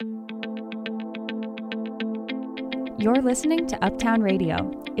You're listening to Uptown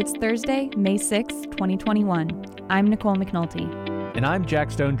Radio. It's Thursday, May 6, 2021. I'm Nicole McNulty. And I'm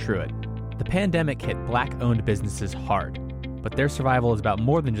Jack Stone Truitt. The pandemic hit Black-owned businesses hard, but their survival is about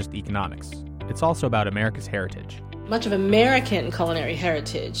more than just economics. It's also about America's heritage. Much of American culinary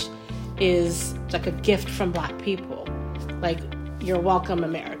heritage is like a gift from Black people. Like, you're welcome,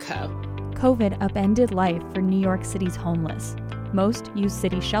 America. COVID upended life for New York City's homeless. Most use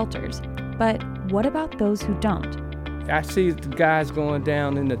city shelters, but what about those who don't? I see the guys going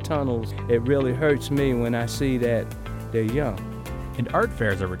down in the tunnels. It really hurts me when I see that they're young. And art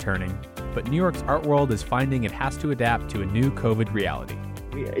fairs are returning, but New York's art world is finding it has to adapt to a new COVID reality.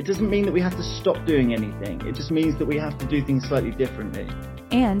 It doesn't mean that we have to stop doing anything. It just means that we have to do things slightly differently.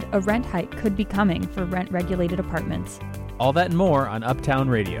 And a rent hike could be coming for rent-regulated apartments. All that and more on Uptown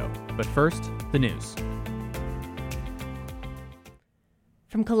Radio. But first, the news.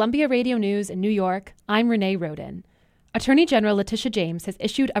 From Columbia Radio News in New York, I'm Renee Roden. Attorney General Letitia James has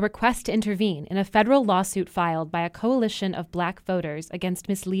issued a request to intervene in a federal lawsuit filed by a coalition of Black voters against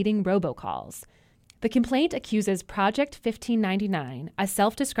misleading robocalls. The complaint accuses Project 1599, a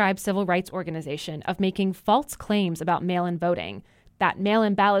self-described civil rights organization, of making false claims about mail-in voting, that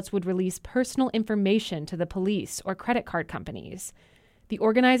mail-in ballots would release personal information to the police or credit card companies. The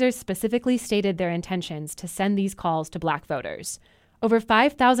organizers specifically stated their intentions to send these calls to Black voters. Over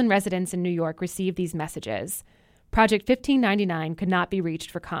 5,000 residents in New York received these messages. Project 1599 could not be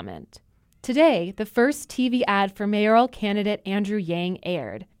reached for comment. Today, the first TV ad for mayoral candidate Andrew Yang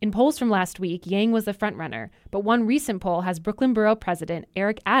aired. In polls from last week, Yang was the frontrunner, but one recent poll has Brooklyn Borough President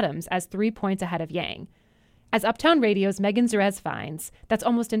Eric Adams as 3 points ahead of Yang. As Uptown Radio's Megan Zerez finds, that's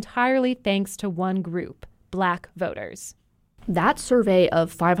almost entirely thanks to one group, Black voters. That survey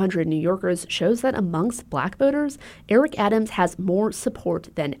of 500 New Yorkers shows that amongst Black voters, Eric Adams has more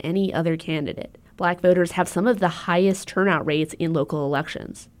support than any other candidate. Black voters have some of the highest turnout rates in local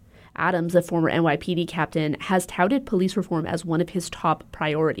elections. Adams, a former NYPD captain, has touted police reform as one of his top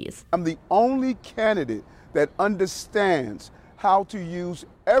priorities. I'm the only candidate that understands how to use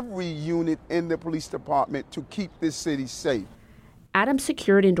every unit in the police department to keep this city safe. Adams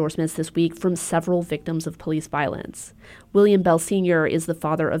secured endorsements this week from several victims of police violence. William Bell Sr. is the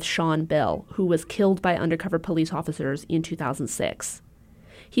father of Sean Bell, who was killed by undercover police officers in 2006.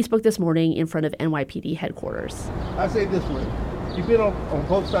 He spoke this morning in front of NYPD headquarters. I say this way, you've been on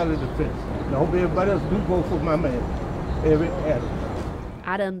both sides of the fence. And I hope everybody else do vote for my man, Eric Adams.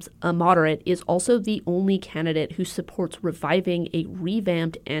 Adams, a moderate, is also the only candidate who supports reviving a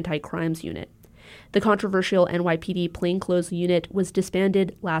revamped anti-crimes unit. The controversial NYPD plainclothes unit was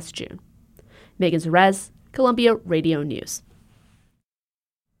disbanded last June. Megan Zerez, Columbia Radio News.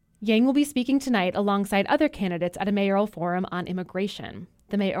 Yang will be speaking tonight alongside other candidates at a mayoral forum on immigration.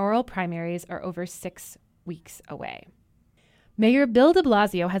 The mayoral primaries are over 6 weeks away. Mayor Bill de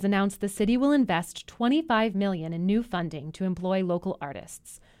Blasio has announced the city will invest $25 million in new funding to employ local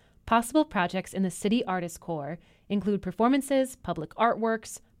artists. Possible projects in the City Artist Corps include performances, public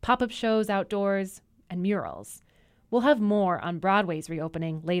artworks, pop-up shows outdoors, and murals. We'll have more on Broadway's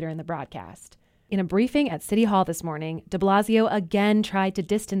reopening later in the broadcast. In a briefing at City Hall this morning, de Blasio again tried to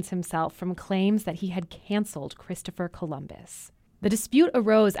distance himself from claims that he had canceled Christopher Columbus. The dispute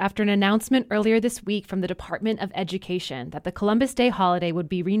arose after an announcement earlier this week from the Department of Education that the Columbus Day holiday would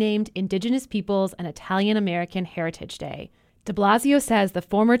be renamed Indigenous Peoples and Italian American Heritage Day. De Blasio says the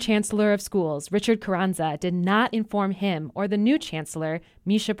former Chancellor of Schools, Richard Carranza, did not inform him or the new Chancellor,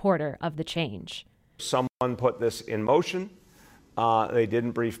 Misha Porter, of the change. Someone put this in motion. They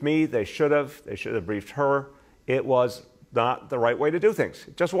didn't brief me. They should have. They should have briefed her. It was not the right way to do things.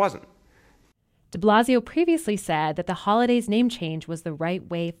 It just wasn't. De Blasio previously said that the holiday's name change was the right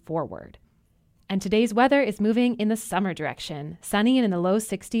way forward. And today's weather is moving in the summer direction, sunny and in the low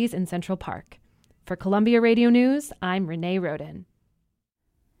 60s in Central Park. For Columbia Radio News, I'm Renee Roden.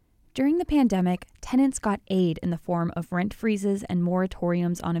 During the pandemic, tenants got aid in the form of rent freezes and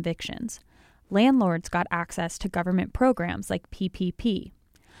moratoriums on evictions. Landlords got access to government programs like PPP.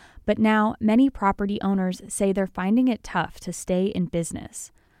 But now, many property owners say they're finding it tough to stay in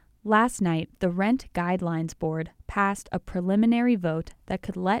business. Last night, the Rent Guidelines Board passed a preliminary vote that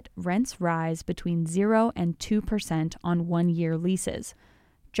could let rents rise between 0 and 2% on one-year leases.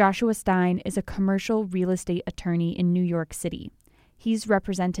 Joshua Stein is a commercial real estate attorney in New York City. He's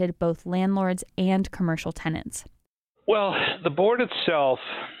represented both landlords and commercial tenants. Well, the board itself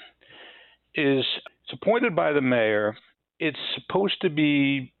is appointed by the mayor. It's supposed to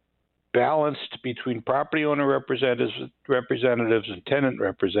be balanced between property owner representatives and tenant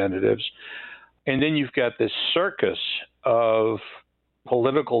representatives. And then you've got this circus of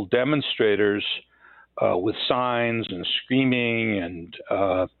political demonstrators with signs and screaming and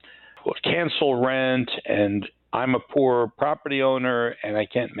cancel rent, and I'm a poor property owner and I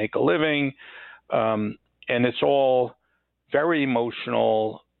can't make a living. And it's all very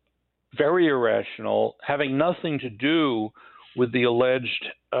emotional, very irrational, having nothing to do with the alleged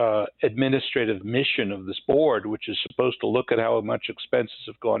administrative mission of this board, which is supposed to look at how much expenses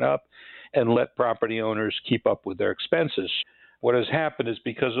have gone up and let property owners keep up with their expenses. What has happened is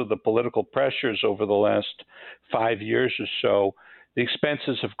because of the political pressures over the last 5 years or so, the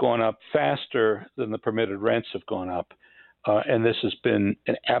expenses have gone up faster than the permitted rents have gone up. And this has been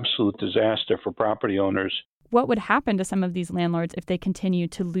an absolute disaster for property owners. What would happen to some of these landlords if they continue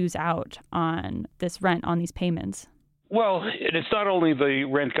to lose out on this rent, on these payments? Well, it's not only the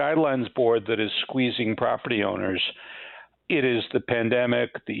Rent Guidelines Board that is squeezing property owners. It is the pandemic,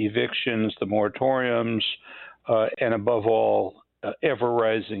 the evictions, the moratoriums, and above all,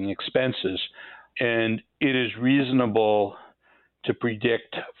 ever-rising expenses. And it is reasonable to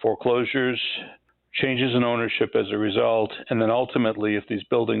predict foreclosures, changes in ownership as a result, and then ultimately, if these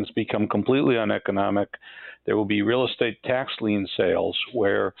buildings become completely uneconomic, there will be real estate tax lien sales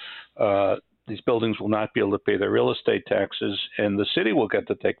where these buildings will not be able to pay their real estate taxes, and the city will get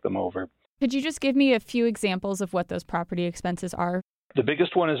to take them over. Could you just give me a few examples of what those property expenses are? The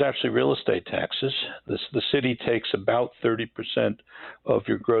biggest one is actually real estate taxes. The city takes about 30% of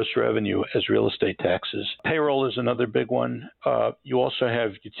your gross revenue as real estate taxes. Payroll is another big one. You also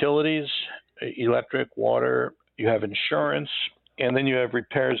have utilities, electric, water, you have insurance, and then you have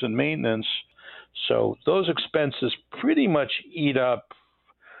repairs and maintenance. So those expenses pretty much eat up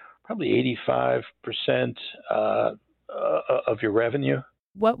probably 85% of your revenue.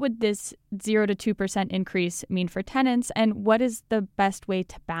 What would this 0 to 2% increase mean for tenants, and what is the best way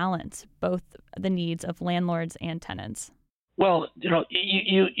to balance both the needs of landlords and tenants? Well,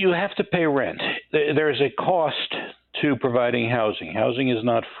 you have to pay rent. There is a cost to providing housing. Housing is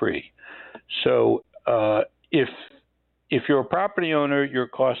not free. So if you're a property owner, your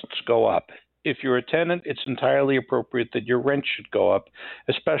costs go up. If you're a tenant, it's entirely appropriate that your rent should go up,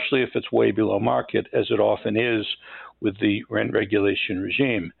 especially if it's way below market, as it often is with the rent regulation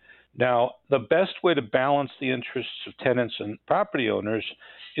regime. Now, the best way to balance the interests of tenants and property owners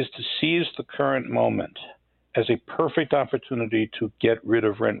is to seize the current moment as a perfect opportunity to get rid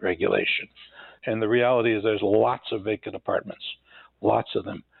of rent regulation. And the reality is there's lots of vacant apartments, lots of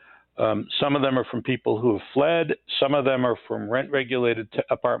them. Some of them are from people who have fled. Some of them are from rent-regulated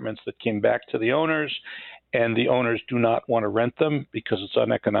apartments that came back to the owners, and the owners do not want to rent them because it's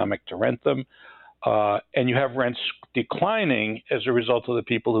uneconomic to rent them. And you have rents declining as a result of the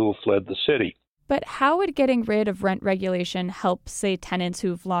people who have fled the city. But how would getting rid of rent regulation help, say, tenants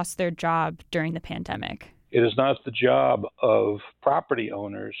who've lost their job during the pandemic? It is not the job of property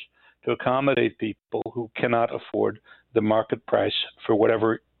owners to accommodate people who cannot afford the market price for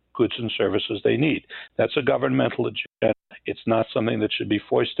whatever goods and services they need. That's a governmental agenda. It's not something that should be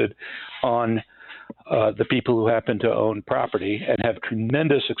foisted on the people who happen to own property and have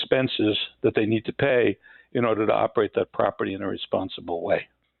tremendous expenses that they need to pay in order to operate that property in a responsible way.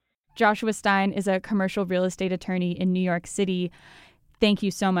 Joshua Stein is a commercial real estate attorney in New York City. Thank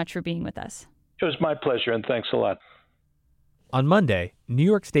you so much for being with us. It was my pleasure, and thanks a lot. On Monday, New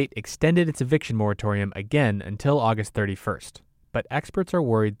York State extended its eviction moratorium again until August 31st. But experts are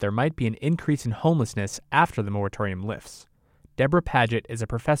worried there might be an increase in homelessness after the moratorium lifts. Deborah Paget is a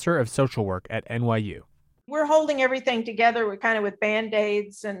professor of social work at NYU. We're holding everything together. We're kind of with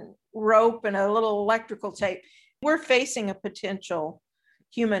Band-Aids and rope and a little electrical tape. We're facing a potential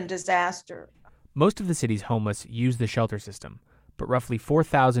human disaster. Most of the city's homeless use the shelter system, but roughly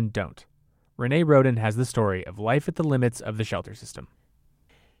 4,000 don't. Renee Roden has the story of life at the limits of the shelter system.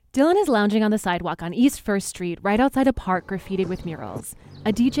 Dylan is lounging on the sidewalk on East 1st Street, right outside a park graffitied with murals.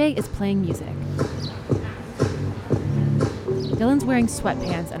 A DJ is playing music. Dylan's wearing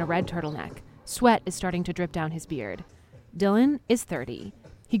sweatpants and a red turtleneck. Sweat is starting to drip down his beard. Dylan is 30.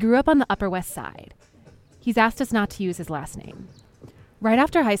 He grew up on the Upper West Side. He's asked us not to use his last name. Right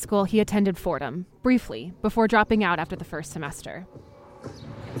after high school, he attended Fordham, briefly, before dropping out after the first semester.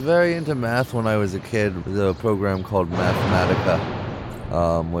 Very into math when I was a kid. There was a program called Mathematica.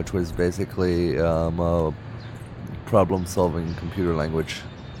 Which was basically a problem-solving computer language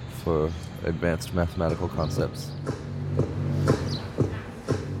for advanced mathematical concepts.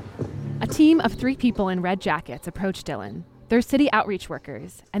 A team of 3 people in red jackets approach Dylan. They're city outreach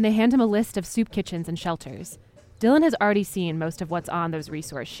workers, and they hand him a list of soup kitchens and shelters. Dylan has already seen most of what's on those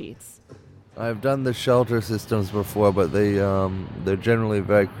resource sheets. I've done the shelter systems before, but they're generally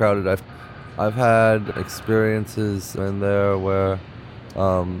very crowded. I've had experiences in there where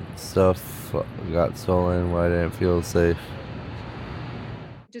Stuff got stolen where I didn't feel safe.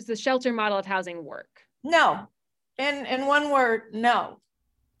 Does the shelter model of housing work? No. In one word, no.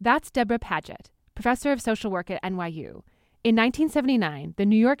 That's Deborah Paget, professor of social work at NYU. In 1979, the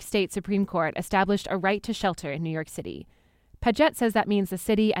New York State Supreme Court established a right to shelter in New York City. Paget says that means the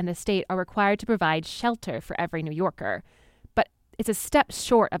city and the state are required to provide shelter for every New Yorker. But it's a step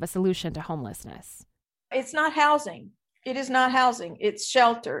short of a solution to homelessness. It's not housing. It is not housing. It's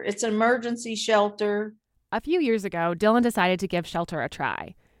shelter. It's an emergency shelter. A few years ago, Dylan decided to give shelter a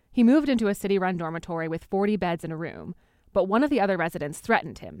try. He moved into a city-run dormitory with 40 beds in a room, but one of the other residents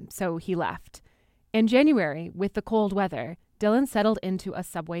threatened him, so he left. In January, with the cold weather, Dylan settled into a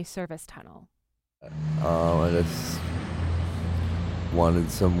subway service tunnel. I just wanted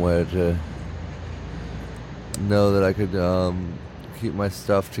somewhere to know that I could keep my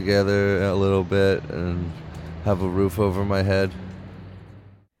stuff together a little bit and have a roof over my head.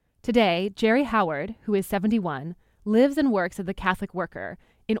 Today, Jerry Howard, who is 71, lives and works at the Catholic Worker,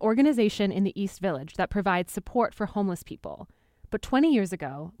 an organization in the East Village that provides support for homeless people. But 20 years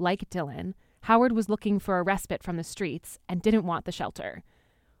ago, like Dylan, Howard was looking for a respite from the streets and didn't want the shelter.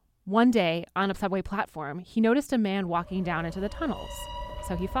 One day, on a subway platform, he noticed a man walking down into the tunnels,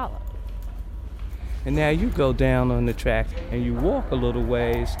 so he followed. And now you go down on the track and you walk a little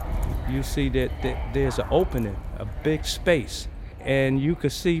ways, you see that there's an opening, a big space, and you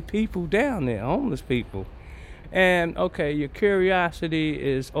could see people down there, homeless people. And okay, your curiosity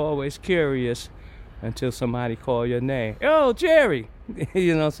is always curious until somebody call your name. Oh, Jerry!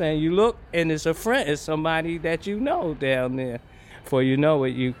 You know what I'm saying? You look and it's a friend, it's somebody that you know down there. Before you know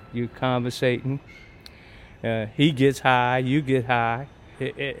it, you conversating. He gets high, you get high.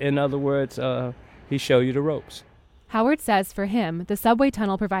 In other words, he show you the ropes. Howard says for him, the subway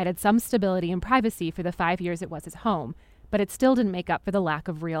tunnel provided some stability and privacy for the 5 years it was his home, but it still didn't make up for the lack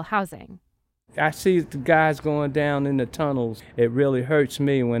of real housing. I see the guys going down in the tunnels. It really hurts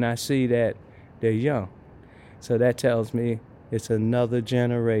me when I see that they're young. So that tells me it's another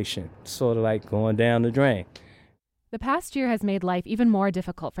generation, sort of like going down the drain. The past year has made life even more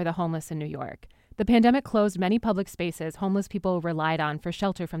difficult for the homeless in New York. The pandemic closed many public spaces homeless people relied on for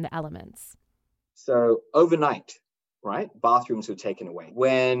shelter from the elements. So overnight, right, bathrooms were taken away.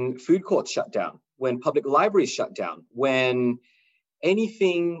 When food courts shut down, when public libraries shut down, when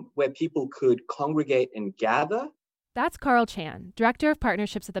anything where people could congregate and gather. That's Carl Chan, Director of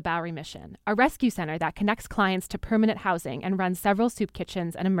Partnerships at the Bowery Mission, a rescue center that connects clients to permanent housing and runs several soup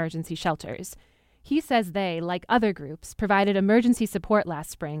kitchens and emergency shelters. He says they, like other groups, provided emergency support last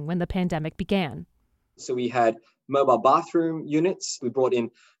spring when the pandemic began. So we had mobile bathroom units. We brought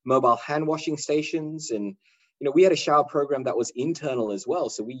in mobile hand washing stations. And, we had a shower program that was internal as well.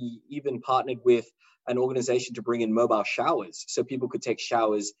 So we even partnered with an organization to bring in mobile showers so people could take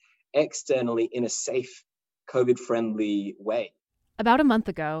showers externally in a safe, COVID-friendly way. About a month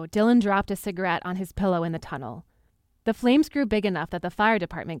ago, Dylan dropped a cigarette on his pillow in the tunnel. The flames grew big enough that the fire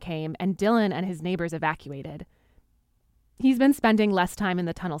department came and Dylan and his neighbors evacuated. He's been spending less time in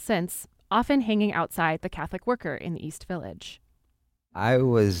the tunnel since, often hanging outside the Catholic Worker in the East Village. I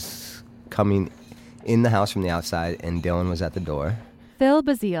was coming in the house from the outside and Dylan was at the door. Phil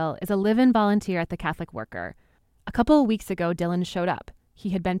Bazile is a live-in volunteer at the Catholic Worker. A couple of weeks ago, Dylan showed up. He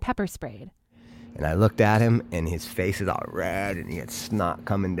had been pepper sprayed. And I looked at him, and his face is all red, and he had snot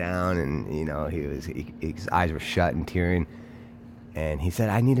coming down, and, his eyes were shut and tearing. And he said,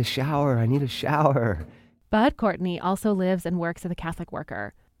 I need a shower. Bud Courtney also lives and works at the Catholic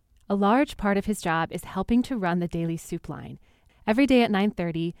Worker. A large part of his job is helping to run the daily soup line. Every day at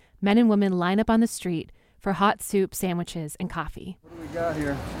 9:30, men and women line up on the street for hot soup, sandwiches, and coffee. What do we got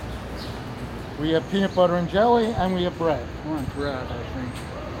here? We have peanut butter and jelly, and we have bread. I want bread, I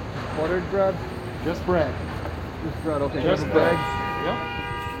think. Buttered bread? Just bread. Just bread, okay. Just bread. Yep.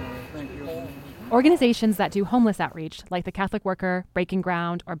 Thank you. Organizations that do homeless outreach, like the Catholic Worker, Breaking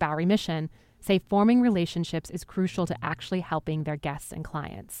Ground, or Bowery Mission, say forming relationships is crucial to actually helping their guests and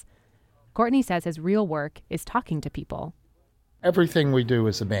clients. Courtney says his real work is talking to people. Everything we do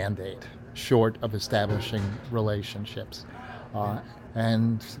is a Band-Aid, short of establishing relationships.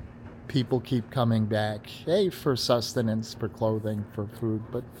 And people keep coming back, for sustenance, for clothing, for food,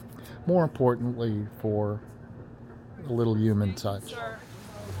 but more importantly, for a little human touch.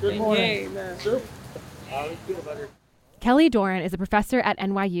 Good morning. Kelly Doran is a professor at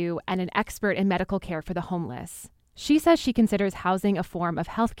NYU and an expert in medical care for the homeless. She says she considers housing a form of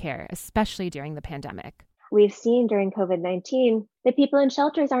health care, especially during the pandemic. We've seen during COVID-19 that people in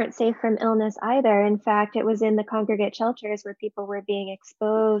shelters aren't safe from illness either. In fact, it was in the congregate shelters where people were being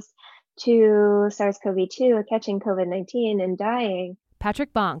exposed to SARS-CoV-2, catching COVID-19 and dying.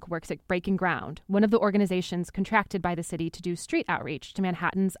 Patrick Bonk works at Breaking Ground, one of the organizations contracted by the city to do street outreach to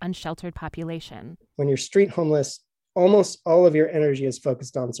Manhattan's unsheltered population. When you're street homeless, almost all of your energy is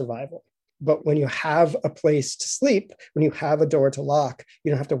focused on survival. But when you have a place to sleep, when you have a door to lock, you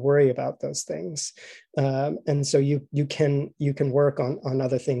don't have to worry about those things. And so you can work on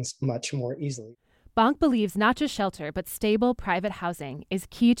other things much more easily. Bonk believes not just shelter, but stable private housing is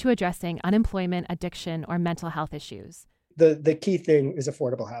key to addressing unemployment, addiction, or mental health issues. The key thing is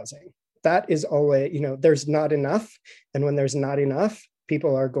affordable housing. That is always, there's not enough. And when there's not enough,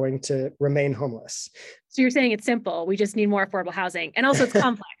 people are going to remain homeless. So you're saying it's simple. We just need more affordable housing. And also it's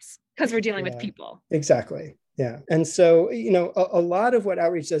complex because we're dealing with people. Exactly. Yeah. And so, a lot of what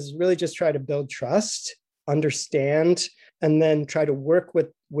outreach does is really just try to build trust, understand, and then try to work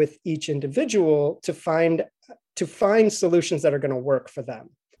with each individual to find solutions that are going to work for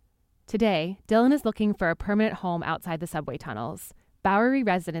them. Today, Dylan is looking for a permanent home outside the subway tunnels. Bowery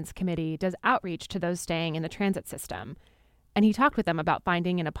Residents Committee does outreach to those staying in the transit system, and he talked with them about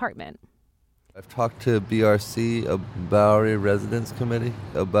finding an apartment. I've talked to BRC, a Bowery Residents Committee,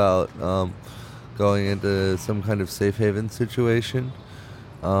 about going into some kind of safe haven situation,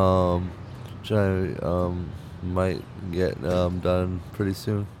 which I might get done pretty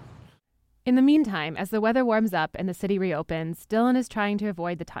soon. In the meantime, as the weather warms up and the city reopens, Dylan is trying to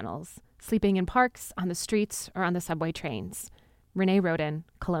avoid the tunnels, sleeping in parks, on the streets, or on the subway trains. Renee Roden,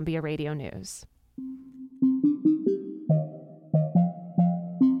 Columbia Radio News.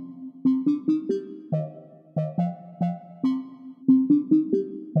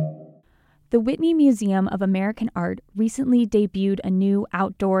 The Whitney Museum of American Art recently debuted a new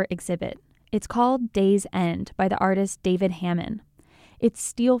outdoor exhibit. It's called Day's End by the artist David Hammond. Its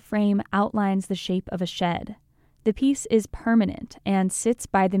steel frame outlines the shape of a shed. The piece is permanent and sits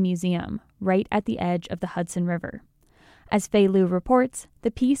by the museum, right at the edge of the Hudson River. As Fei Liu reports,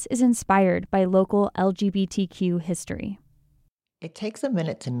 the piece is inspired by local LGBTQ history. It takes a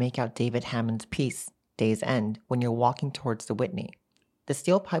minute to make out David Hammond's piece, Day's End, when you're walking towards the Whitney. The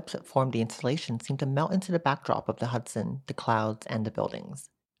steel pipes that form the installation seem to melt into the backdrop of the Hudson, the clouds, and the buildings.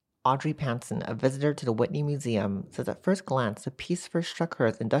 Audrey Panson, a visitor to the Whitney Museum, says at first glance the piece first struck her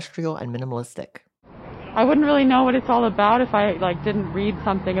as industrial and minimalistic. I wouldn't really know what it's all about if I didn't read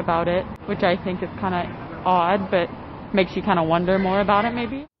something about it, which I think is kind of odd, but makes you kind of wonder more about it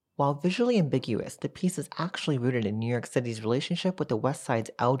maybe. While visually ambiguous, the piece is actually rooted in New York City's relationship with the West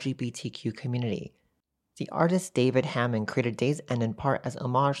Side's LGBTQ community. The artist David Hammond created Day's End in part as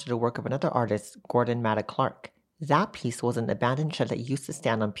homage to the work of another artist, Gordon Maddock Clark. That piece was an abandoned shed that used to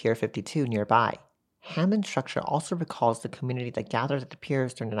stand on Pier 52 nearby. Hammond's structure also recalls the community that gathered at the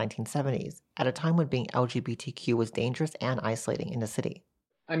piers during the 1970s, at a time when being LGBTQ was dangerous and isolating in the city.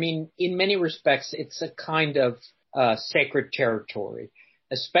 I mean, in many respects, it's a kind of sacred territory,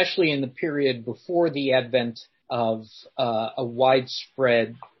 especially in the period before the advent of a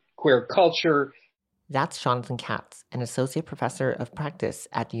widespread queer culture. That's Jonathan Katz, an associate professor of practice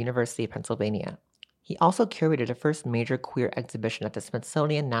at the University of Pennsylvania. He also curated the first major queer exhibition at the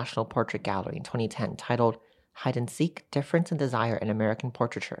Smithsonian National Portrait Gallery in 2010 titled Hide and Seek, Difference and Desire in American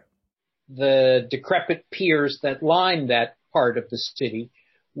Portraiture. The decrepit piers that lined that part of the city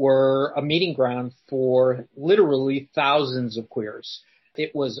were a meeting ground for literally thousands of queers.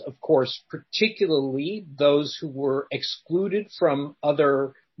 It was, of course, particularly those who were excluded from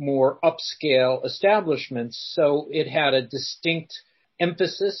other more upscale establishments, so it had a distinct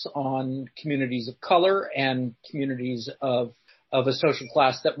emphasis on communities of color and communities of a social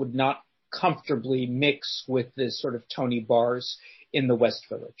class that would not comfortably mix with the sort of Tony bars in the West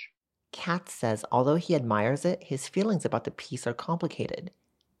Village. Katz says although he admires it, his feelings about the piece are complicated.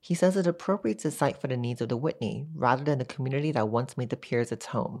 He says it appropriates the site for the needs of the Whitney, rather than the community that once made the piers its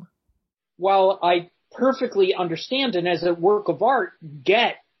home. While I perfectly understand and as a work of art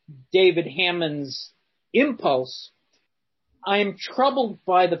get David Hammond's impulse, I am troubled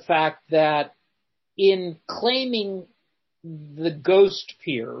by the fact that in claiming the ghost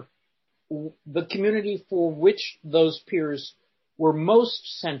pier, the community for which those piers were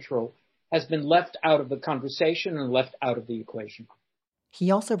most central has been left out of the conversation and left out of the equation. He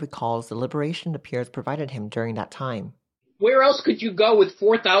also recalls the liberation the piers provided him during that time. Where else could you go with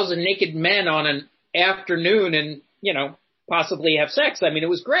 4,000 naked men on an afternoon and, possibly have sex? I mean, it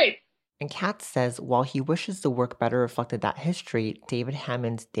was great. And Katz says while he wishes the work better reflected that history, David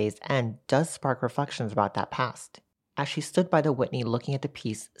Hammond's Day's End does spark reflections about that past. As she stood by the Whitney looking at the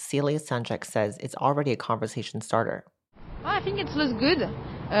piece, Celia Sanjak says it's already a conversation starter. I think it looks good.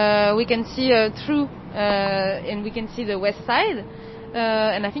 We can see through, and we can see the west side.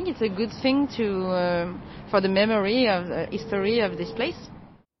 and I think it's a good thing for the memory of the history of this place.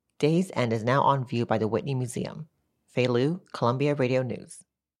 Days End is now on view by the Whitney Museum. Fei Liu, Columbia Radio News.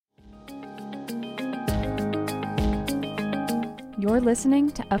 You're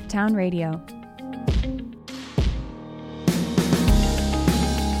listening to Uptown Radio.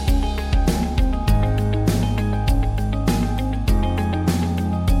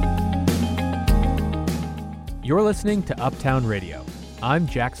 You're listening to Uptown Radio. I'm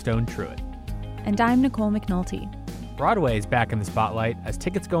Jack Stone Truitt. And I'm Nicole McNulty. Broadway is back in the spotlight as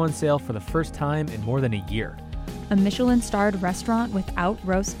tickets go on sale for the first time in more than a year. A Michelin-starred restaurant without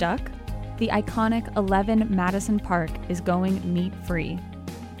roast duck? The iconic 11 Madison Park is going meat-free.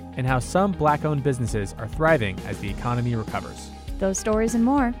 And how some Black-owned businesses are thriving as the economy recovers. Those stories and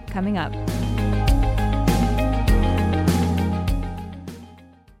more coming up.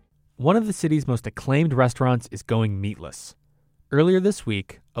 One of the city's most acclaimed restaurants is going meatless. Earlier this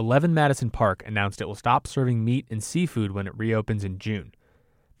week, 11 Madison Park announced it will stop serving meat and seafood when it reopens in June.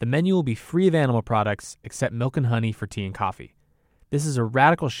 The menu will be free of animal products except milk and honey for tea and coffee. This is a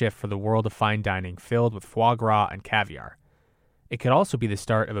radical shift for the world of fine dining filled with foie gras and caviar. It could also be the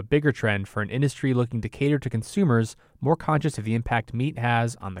start of a bigger trend for an industry looking to cater to consumers more conscious of the impact meat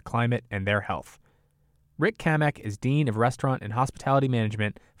has on the climate and their health. Rick Kamek is Dean of Restaurant and Hospitality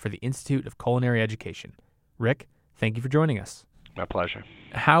Management for the Institute of Culinary Education. Rick, thank you for joining us. My pleasure.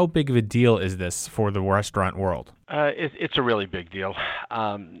 How big of a deal is this for the restaurant world? It's a really big deal.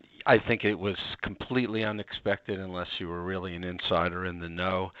 I think it was completely unexpected unless you were really an insider in the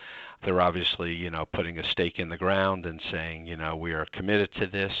know. They're obviously, putting a stake in the ground and saying, we are committed to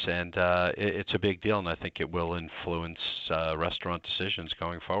this, and it's a big deal, and I think it will influence restaurant decisions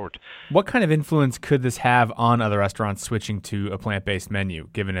going forward. What kind of influence could this have on other restaurants switching to a plant-based menu,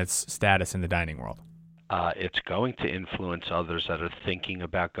 given its status in the dining world? It's going to influence others that are thinking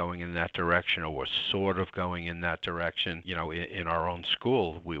about going in that direction or were sort of going in that direction. In our own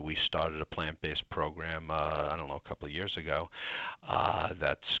school, we started a plant-based program, a couple of years ago,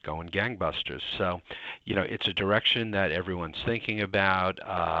 that's going gangbusters. So, it's a direction that everyone's thinking about.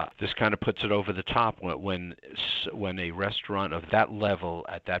 This kind of puts it over the top when a restaurant of that level,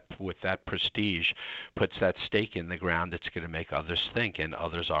 with that prestige, puts that stake in the ground. It's going to make others think, and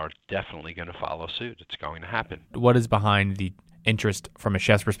others are definitely going to follow suit. It's going to happen. What is behind the interest from a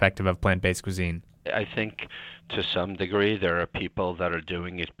chef's perspective of plant-based cuisine? I think to some degree there are people that are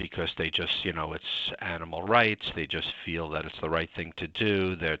doing it because they just, it's animal rights. They just feel that it's the right thing to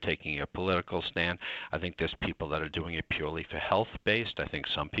do. They're taking a political stand. I think there's people that are doing it purely for health-based. I think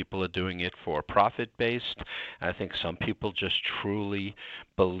some people are doing it for profit-based. I think some people just truly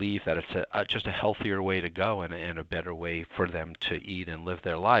believe that it's just a healthier way to go and a better way for them to eat and live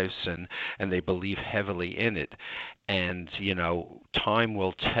their lives, and they believe heavily in it. And, time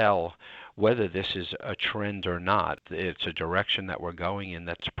will tell whether this is a trend or not. It's a direction that we're going in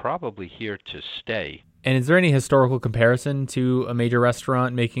that's probably here to stay. And is there any historical comparison to a major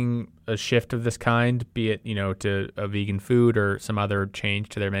restaurant making a shift of this kind, be it, to a vegan food or some other change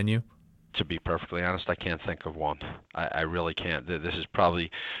to their menu? To be perfectly honest, I can't think of one. I really can't. This is probably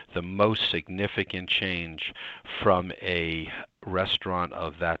the most significant change from a restaurant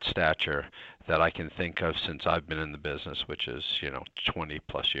of that stature that I can think of since I've been in the business, which is, 20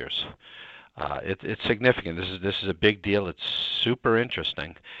 plus years. It's significant. This is a big deal. It's super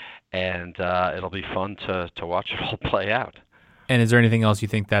interesting, and it'll be fun to watch it all play out. And is there anything else you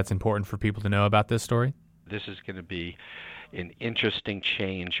think that's important for people to know about this story? This is going to be an interesting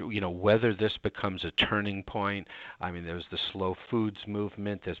change, whether this becomes a turning point. I mean, there's the slow foods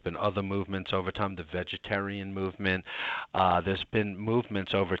movement. There's been other movements over time, the vegetarian movement. There's been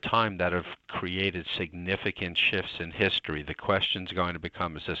movements over time that have created significant shifts in history. The question's going to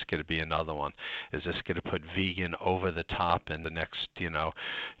become, is this going to be another one? Is this going to put vegan over the top, and the next,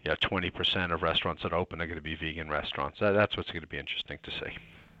 20% of restaurants that open are going to be vegan restaurants? That's what's going to be interesting to see.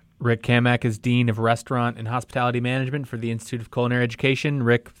 Rick Kamek is Dean of Restaurant and Hospitality Management for the Institute of Culinary Education.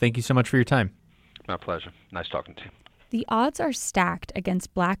 Rick, thank you so much for your time. My pleasure. Nice talking to you. The odds are stacked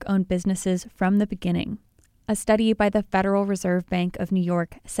against Black-owned businesses from the beginning. A study by the Federal Reserve Bank of New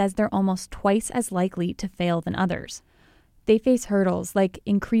York says they're almost twice as likely to fail than others. They face hurdles like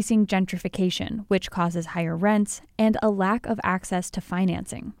increasing gentrification, which causes higher rents, and a lack of access to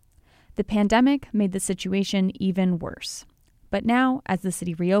financing. The pandemic made the situation even worse. But now, as the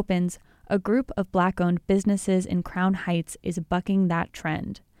city reopens, a group of Black-owned businesses in Crown Heights is bucking that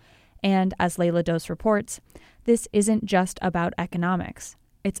trend. And as Leila Dos reports, this isn't just about economics.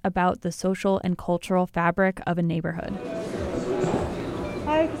 It's about the social and cultural fabric of a neighborhood.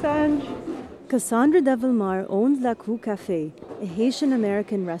 Hi, Sanj. Cassandra Devilmar owns La Cou Café, a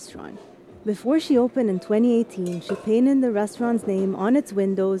Haitian-American restaurant. Before she opened in 2018, she painted the restaurant's name on its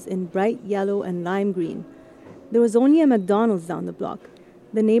windows in bright yellow and lime green. There was only a McDonald's down the block.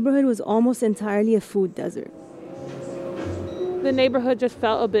 The neighborhood was almost entirely a food desert. The neighborhood just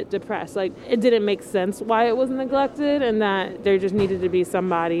felt a bit depressed. Like, it didn't make sense why it was neglected and that there just needed to be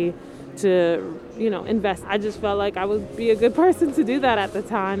somebody to, invest. I just felt like I would be a good person to do that at the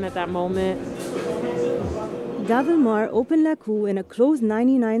time, at that moment. Devilmar opened La Cou in a closed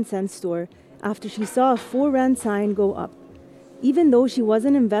 99-cent store after she saw a for rent sign go up. Even though she was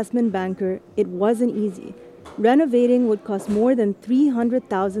an investment banker, it wasn't easy. Renovating would cost more than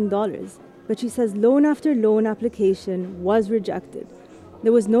 $300,000, but she says loan after loan application was rejected.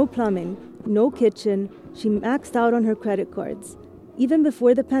 There was no plumbing, no kitchen. She maxed out on her credit cards. Even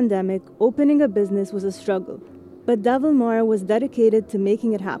before the pandemic, opening a business was a struggle, but Devilmar was dedicated to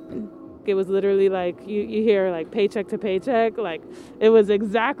making it happen. It was literally like, you hear like paycheck to paycheck, like it was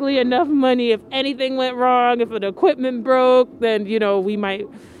exactly enough money. If anything went wrong, if the equipment broke, then,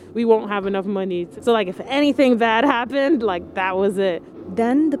 we won't have enough money. So like if anything bad happened, like that was it.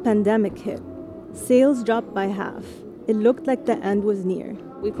 Then the pandemic hit. Sales dropped by half. It looked like the end was near.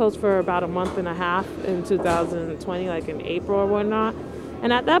 We closed for about a month and a half in 2020, like in April or whatnot.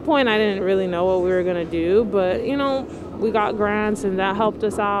 And at that point, I didn't really know what we were going to do. But, we got grants and that helped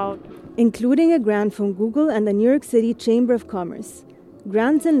us out. Including a grant from Google and the New York City Chamber of Commerce.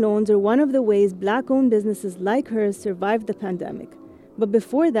 Grants and loans are one of the ways Black-owned businesses like hers survived the pandemic. But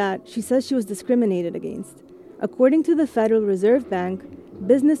before that, she says she was discriminated against. According to the Federal Reserve Bank,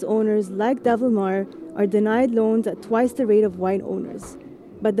 business owners like Devilmar are denied loans at twice the rate of white owners.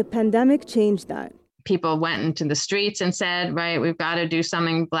 But the pandemic changed that. People went into the streets and said, right, we've got to do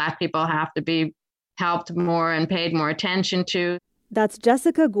something. Black people have to be helped more and paid more attention to. That's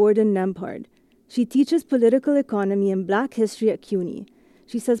Jessica Gordon Nembhard. She teaches political economy and Black history at CUNY.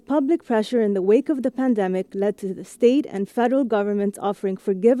 She says public pressure in the wake of the pandemic led to the state and federal governments offering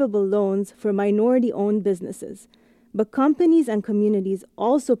forgivable loans for minority-owned businesses. But companies and communities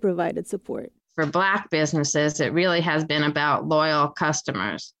also provided support. For Black businesses, it really has been about loyal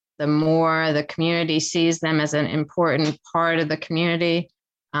customers. The more the community sees them as an important part of the community,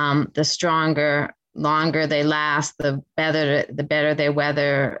 the stronger, longer they last, the better they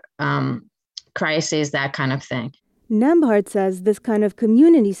weather crises, that kind of thing. Nembhard says this kind of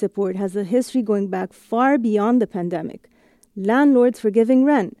community support has a history going back far beyond the pandemic. Landlords forgiving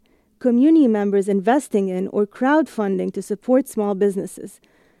rent, community members investing in or crowdfunding to support small businesses.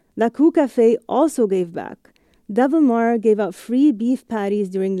 La Cou Café also gave back. Devilmar gave out free beef patties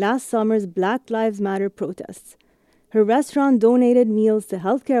during last summer's Black Lives Matter protests. Her restaurant donated meals to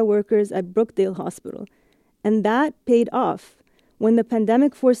healthcare workers at Brookdale Hospital. And that paid off. When the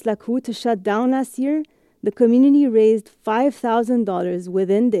pandemic forced La Cou to shut down last year, the community raised $5,000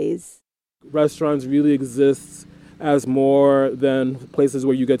 within days. Restaurants really exist as more than places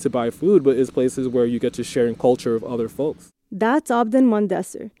where you get to buy food, but is places where you get to share in culture of other folks. That's Abden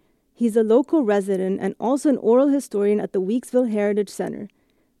Mondesser. He's a local resident and also an oral historian at the Weeksville Heritage Center.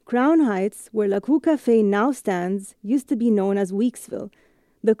 Crown Heights, where La Cou Café now stands, used to be known as Weeksville,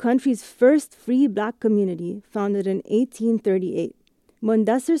 the country's first free Black community, founded in 1838.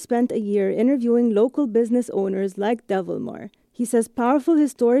 Mondesser spent a year interviewing local business owners like Devilmar. He says powerful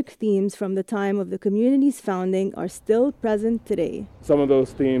historic themes from the time of the community's founding are still present today. Some of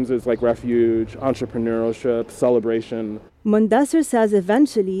those themes is like refuge, entrepreneurship, celebration. Mondesser says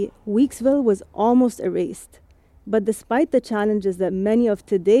eventually, Weeksville was almost erased. But despite the challenges that many of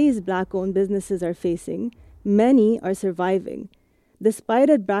today's Black-owned businesses are facing, many are surviving. Despite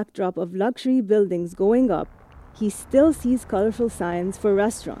a backdrop of luxury buildings going up, he still sees colorful signs for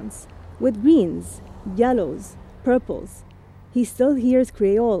restaurants, with greens, yellows, purples. He still hears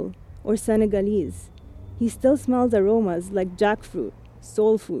Creole or Senegalese. He still smells aromas like jackfruit,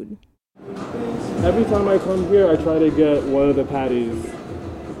 soul food. Every time I come here, I try to get one of the patties.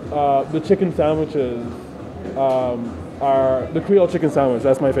 The chicken sandwiches are the Creole chicken sandwich.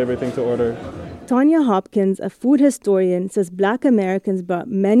 That's my favorite thing to order. Tanya Hopkins, a food historian, says Black Americans brought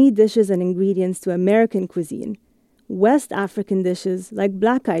many dishes and ingredients to American cuisine. West African dishes like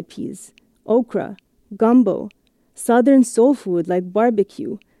black-eyed peas, okra, gumbo, Southern soul food like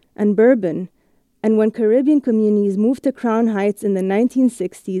barbecue, and bourbon. And when Caribbean communities moved to Crown Heights in the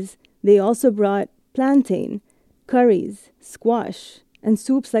 1960s, they also brought plantain, curries, squash, and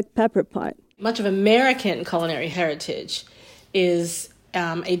soups like pepper pot. Much of American culinary heritage is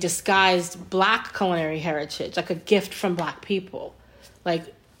a disguised Black culinary heritage, like a gift from Black people.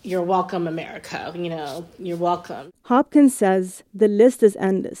 Like, you're welcome, America, you're welcome. Hopkins says the list is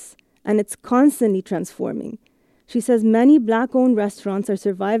endless. and it's constantly transforming. She says many Black-owned restaurants are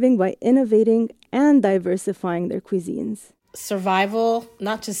surviving by innovating and diversifying their cuisines. Survival,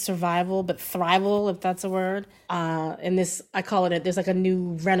 not just survival, but thrival, if that's a word. And this, I call it, there's like a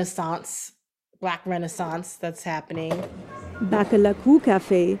new renaissance, Black renaissance that's happening. Back at La Cou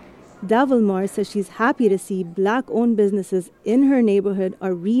Cafe, Davilmar says she's happy to see Black-owned businesses in her neighborhood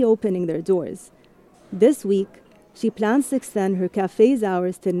are reopening their doors. This week, she plans to extend her cafe's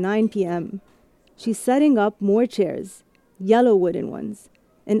hours to 9 p.m. She's setting up more chairs, yellow wooden ones,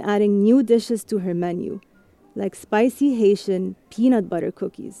 and adding new dishes to her menu, like spicy Haitian peanut butter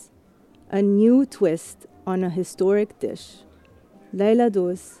cookies, a new twist on a historic dish. Laila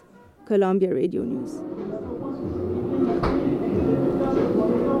Dos, Columbia Radio News.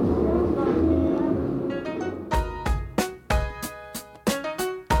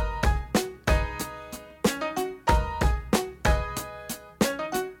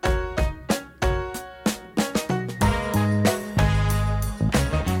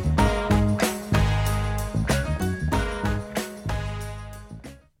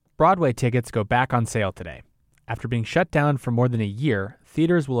 Broadway tickets go back on sale today. After being shut down for more than a year,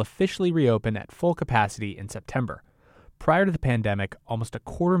 theaters will officially reopen at full capacity in September. Prior to the pandemic, almost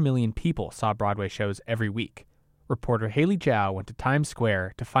 250,000 people saw Broadway shows every week. Reporter Haley Zhao went to Times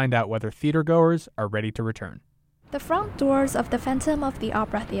Square to find out whether theatergoers are ready to return. The front doors of the Phantom of the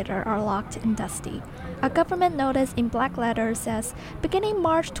Opera Theater are locked and dusty. A government notice in black letters says, beginning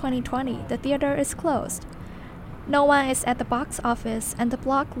March 2020, the theater is closed. No one is at the box office and the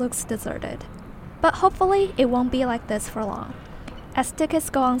block looks deserted. But hopefully it won't be like this for long. As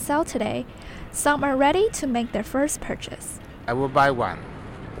tickets go on sale today, some are ready to make their first purchase. I will buy one.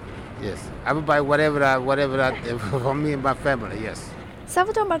 Yes. I will buy whatever that for me and my family, yes.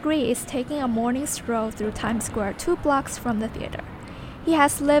 Salvador Magri is taking a morning stroll through Times Square 2 blocks from the theater. He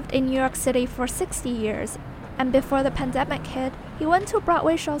has lived in New York City for 60 years, and before the pandemic hit, he went to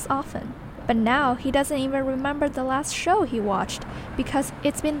Broadway shows often. But now he doesn't even remember the last show he watched because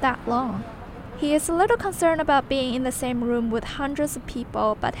it's been that long. He is a little concerned about being in the same room with hundreds of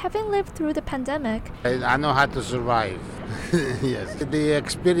people, but having lived through the pandemic, I know how to survive. Yes. The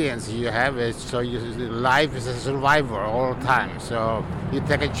experience you have is life is a survivor all the time. So you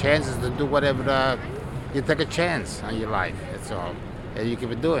take a chance to do whatever you take a chance on your life. That's all. And you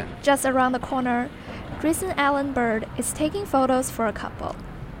keep it doing. Just around the corner, Grayson Allen Bird is taking photos for a couple.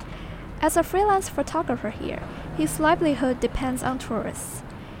 As a freelance photographer here, his livelihood depends on tourists.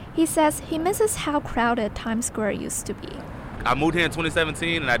 He says he misses how crowded Times Square used to be. I moved here in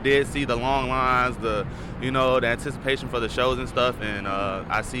 2017 and I did see the long lines, the anticipation for the shows and stuff, and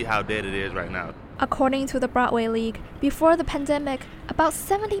I see how dead it is right now. According to the Broadway League, before the pandemic, about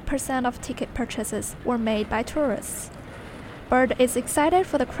 70% of ticket purchases were made by tourists. Bird is excited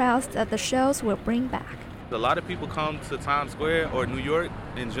for the crowds that the shows will bring back. A lot of people come to Times Square or New York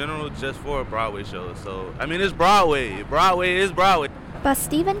in general just for Broadway shows. So, it's Broadway. Broadway is Broadway. But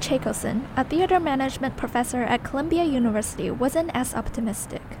Stephen Chakelson, a theater management professor at Columbia University, wasn't as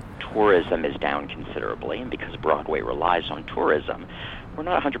optimistic. Tourism is down considerably, and because Broadway relies on tourism, we're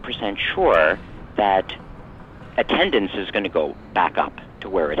not 100% sure that attendance is going to go back up to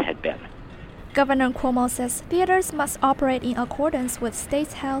where it had been. Governor Cuomo says theaters must operate in accordance with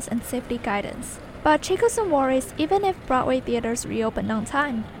state's health and safety guidance. But Chakelson worries even if Broadway theaters reopen on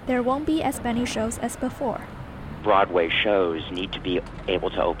time, there won't be as many shows as before. Broadway shows need to be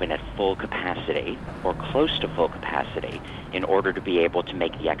able to open at full capacity or close to full capacity in order to be able to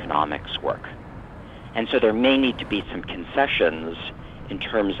make the economics work. And so there may need to be some concessions in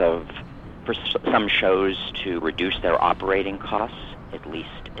terms of, for some shows, to reduce their operating costs, at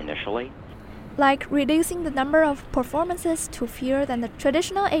least initially. Like reducing the number of performances to fewer than the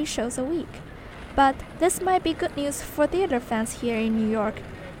traditional 8 shows a week. But this might be good news for theater fans here in New York.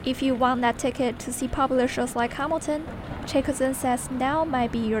 If you want that ticket to see popular shows like Hamilton, Chakelson says now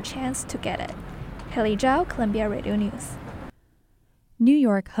might be your chance to get it. Haley Zhao, Columbia Radio News. New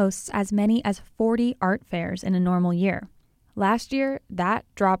York hosts as many as 40 art fairs in a normal year. Last year, that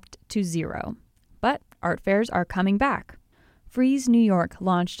dropped to 0. But art fairs are coming back. Frieze New York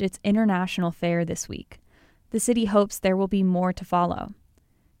launched its international fair this week. The city hopes there will be more to follow.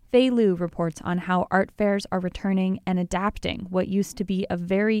 Fei Lu reports on how art fairs are returning and adapting what used to be a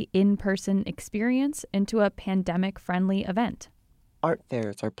very in-person experience into a pandemic-friendly event. Art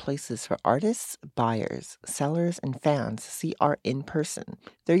fairs are places for artists, buyers, sellers, and fans to see art in person.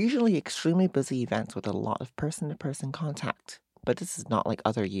 They're usually extremely busy events with a lot of person-to-person contact, but this is not like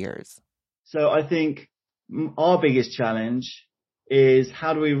other years. So I think our biggest challenge is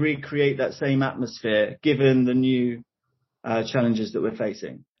how do we recreate that same atmosphere given the new challenges that we're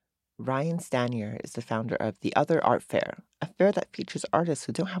facing? Ryan Stanier is the founder of The Other Art Fair, a fair that features artists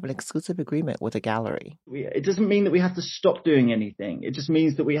who don't have an exclusive agreement with a gallery. It doesn't mean that we have to stop doing anything. It just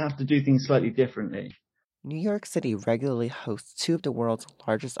means that we have to do things slightly differently. New York City regularly hosts two of the world's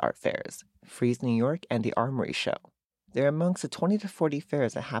largest art fairs, Frieze New York and the Armory Show. They're amongst the 20 to 40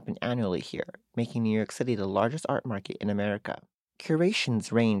 fairs that happen annually here, making New York City the largest art market in America.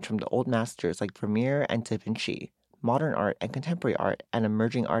 Curations range from the old masters like Vermeer and Da Vinci, modern art and contemporary art, and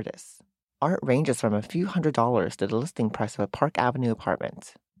emerging artists. Art ranges from a few $100s to the listing price of a Park Avenue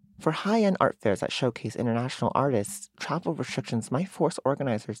apartment. For high-end art fairs that showcase international artists, travel restrictions might force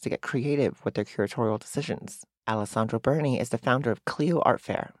organizers to get creative with their curatorial decisions. Alessandro Berni is the founder of Clio Art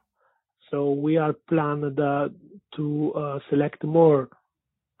Fair. So we are planned to select more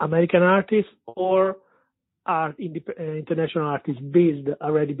American artists or international artists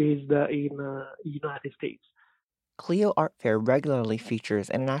already based in the United States. Clio Art Fair regularly features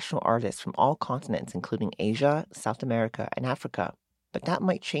international artists from all continents, including Asia, South America, and Africa. But that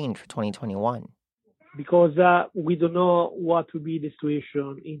might change for 2021. Because we don't know what will be the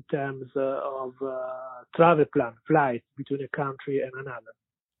situation in terms of travel plan, flights between a country and another.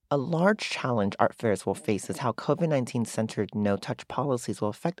 A large challenge art fairs will face is how COVID-19-centered no-touch policies will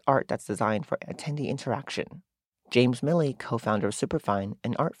affect art that's designed for attendee interaction. James Milley, co-founder of Superfine,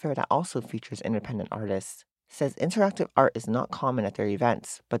 an art fair that also features independent artists, says interactive art is not common at their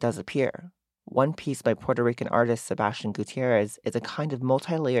events, but does appear. One piece by Puerto Rican artist Sebastian Gutierrez is a kind of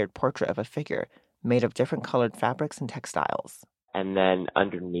multi-layered portrait of a figure made of different colored fabrics and textiles. And then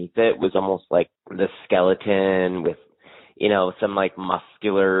underneath it was almost like the skeleton with, some like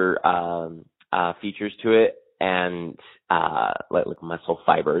muscular features to it and like muscle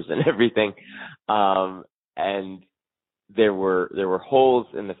fibers and everything. And there were holes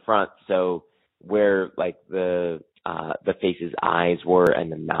in the front, so where like the face's eyes were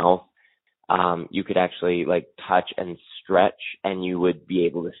and the mouth, you could actually like touch and stretch, and you would be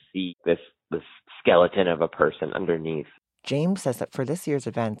able to see this skeleton of a person underneath. James says that for this year's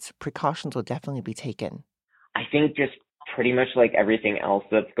events, precautions will definitely be taken. I think just pretty much like everything else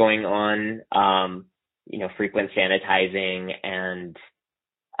that's going on, frequent sanitizing and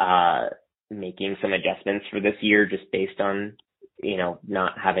making some adjustments for this year just based on,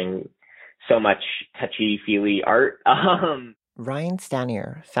 not having so much touchy-feely art. Ryan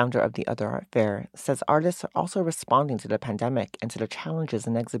Stanier, founder of The Other Art Fair, says artists are also responding to the pandemic and to the challenges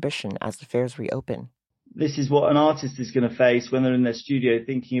in exhibition as the fairs reopen. This is what an artist is going to face when they're in their studio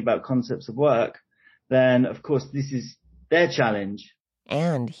thinking about concepts of work. Then, of course, this is their challenge.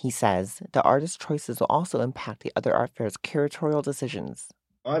 And, he says, the artist's choices will also impact the Other Art Fair's curatorial decisions.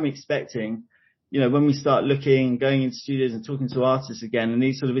 I'm expecting, when we start going into studios and talking to artists again, and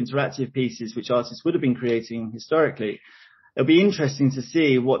these sort of interactive pieces which artists would have been creating historically, it'll be interesting to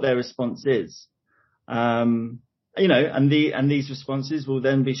see what their response is. And these responses will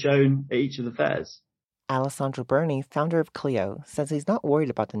then be shown at each of the fairs. Alessandro Berni, founder of Clio, says he's not worried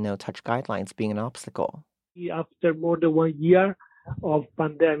about the no-touch guidelines being an obstacle. After more than 1 year of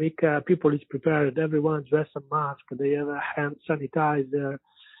pandemic, people is prepared. Everyone dressed a mask. They have a hand sanitizer.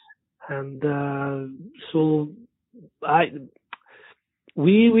 And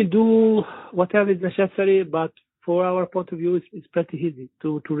we will do whatever is necessary, but for our point of view, it's pretty easy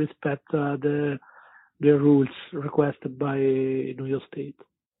to respect the rules requested by New York State.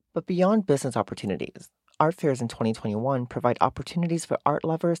 But beyond business opportunities, art fairs in 2021 provide opportunities for art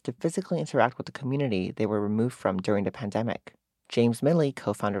lovers to physically interact with the community they were removed from during the pandemic. James Milley,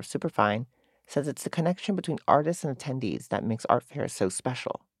 co-founder of Superfine, says it's the connection between artists and attendees that makes art fairs so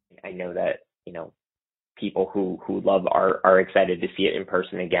special. I know that, people who love art are excited to see it in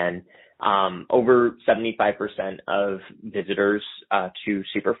person again. Over 75% of visitors to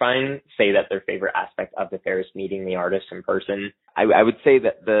Superfine say that their favorite aspect of the fair is meeting the artists in person. I would say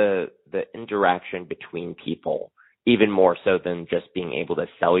that the interaction between people, even more so than just being able to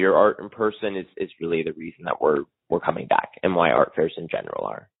sell your art in person, is really the reason that we're coming back and why art fairs in general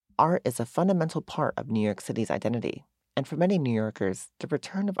are. Art is a fundamental part of New York City's identity. And for many New Yorkers, the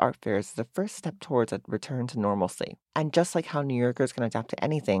return of art fairs is the first step towards a return to normalcy. And just like how New Yorkers can adapt to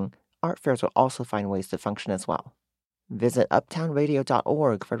anything, art fairs will also find ways to function as well. Visit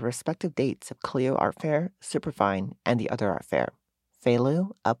uptownradio.org for the respective dates of Clio Art Fair, Superfine, and the Other Art Fair.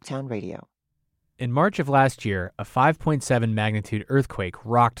 Felu, Uptown Radio. In March of last year, a 5.7 magnitude earthquake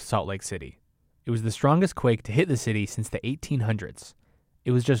rocked Salt Lake City. It was the strongest quake to hit the city since the 1800s. It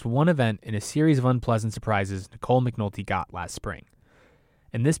was just one event in a series of unpleasant surprises Nicole McNulty got last spring.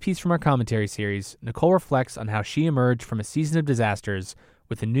 In this piece from our commentary series, Nicole reflects on how she emerged from a season of disasters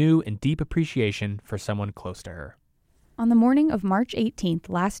with a new and deep appreciation for someone close to her. On the morning of March 18th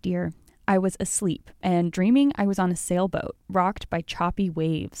last year, I was asleep and dreaming I was on a sailboat, rocked by choppy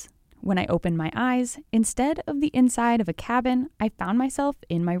waves. When I opened my eyes, instead of the inside of a cabin, I found myself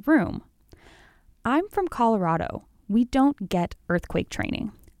in my room. I'm from Colorado. We don't get earthquake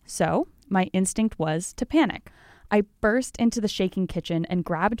training. So my instinct was to panic. I burst into the shaking kitchen and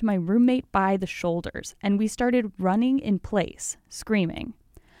grabbed my roommate by the shoulders, and we started running in place, screaming.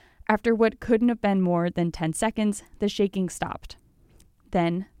 After what couldn't have been more than 10 seconds, the shaking stopped.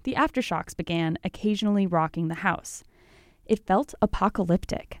 Then the aftershocks began, occasionally rocking the house. It felt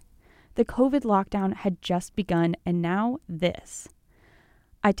apocalyptic. The COVID lockdown had just begun, and now this.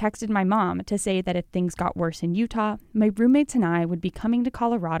 I texted my mom to say that if things got worse in Utah, my roommates and I would be coming to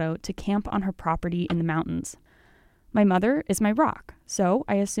Colorado to camp on her property in the mountains. My mother is my rock, so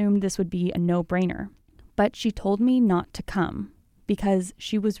I assumed this would be a no-brainer. But she told me not to come because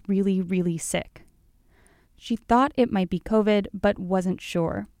she was really, really sick. She thought it might be COVID, but wasn't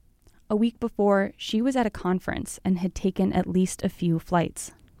sure. A week before, she was at a conference and had taken at least a few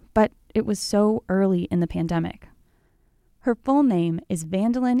flights. But it was so early in the pandemic. Her full name is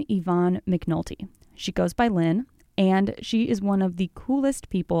Vandalyn Yvonne McNulty. She goes by Lynn, and she is one of the coolest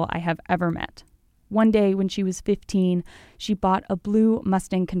people I have ever met. One day when she was 15, she bought a blue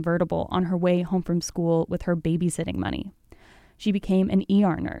Mustang convertible on her way home from school with her babysitting money. She became an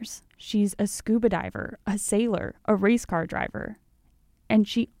ER nurse. She's a scuba diver, a sailor, a race car driver. And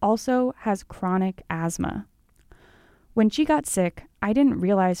she also has chronic asthma. When she got sick, I didn't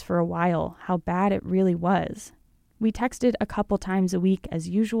realize for a while how bad it really was. We texted a couple times a week as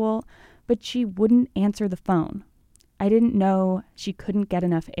usual, but she wouldn't answer the phone. I didn't know she couldn't get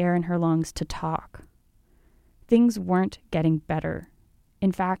enough air in her lungs to talk. Things weren't getting better.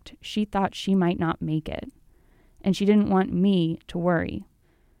 In fact, she thought she might not make it. And she didn't want me to worry.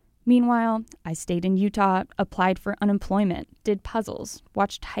 Meanwhile, I stayed in Utah, applied for unemployment, did puzzles,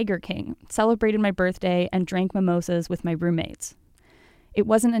 watched Tiger King, celebrated my birthday, and drank mimosas with my roommates. It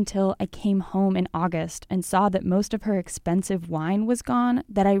wasn't until I came home in August and saw that most of her expensive wine was gone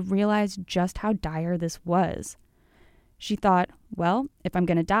that I realized just how dire this was. She thought, well, if I'm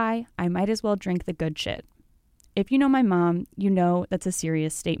going to die, I might as well drink the good shit. If you know my mom, you know that's a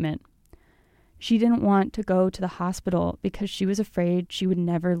serious statement. She didn't want to go to the hospital because she was afraid she would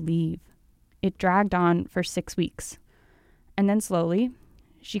never leave. It dragged on for 6 weeks. And then slowly,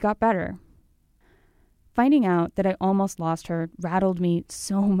 she got better. Finding out that I almost lost her rattled me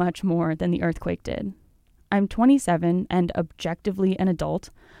so much more than the earthquake did. I'm 27 and objectively an adult,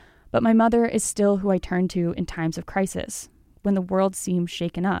 but my mother is still who I turn to in times of crisis, when the world seems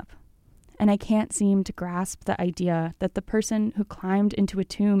shaken up. And I can't seem to grasp the idea that the person who climbed into a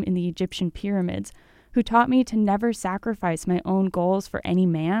tomb in the Egyptian pyramids, who taught me to never sacrifice my own goals for any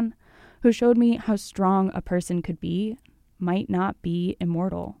man, who showed me how strong a person could be, might not be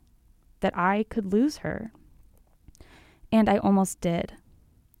immortal. That I could lose her. And I almost did.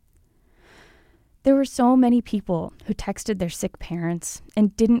 There were so many people who texted their sick parents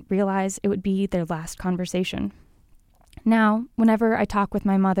and didn't realize it would be their last conversation. Now, whenever I talk with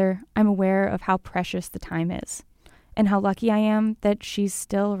my mother, I'm aware of how precious the time is and how lucky I am that she's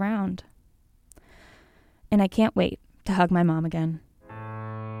still around. And I can't wait to hug my mom again.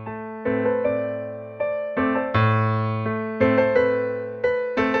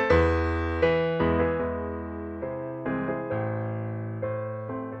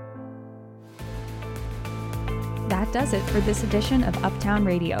 That does it for this edition of Uptown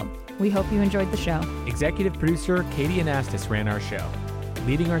Radio. We hope you enjoyed the show. Executive producer Katie Anastas ran our show.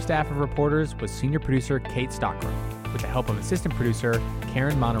 Leading our staff of reporters was senior producer Kate Stockram, with the help of assistant producer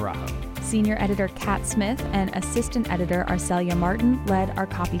Karen Monarajo. Senior editor Kat Smith and assistant editor Arcelia Martin led our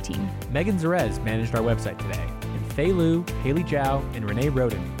copy team. Megan Zerez managed our website today, and Fei Lu, Haley Zhao, and Renee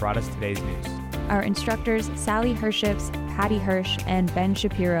Roden brought us today's news. Our instructors Sally Herships, Patty Hirsch, and Ben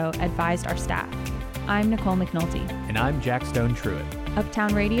Shapiro advised our staff. I'm Nicole McNulty. And I'm Jack Stone Truitt.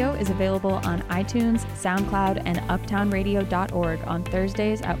 Uptown Radio is available on iTunes, SoundCloud, and uptownradio.org on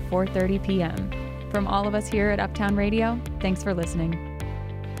Thursdays at 4:30 p.m. From all of us here at Uptown Radio, thanks for listening.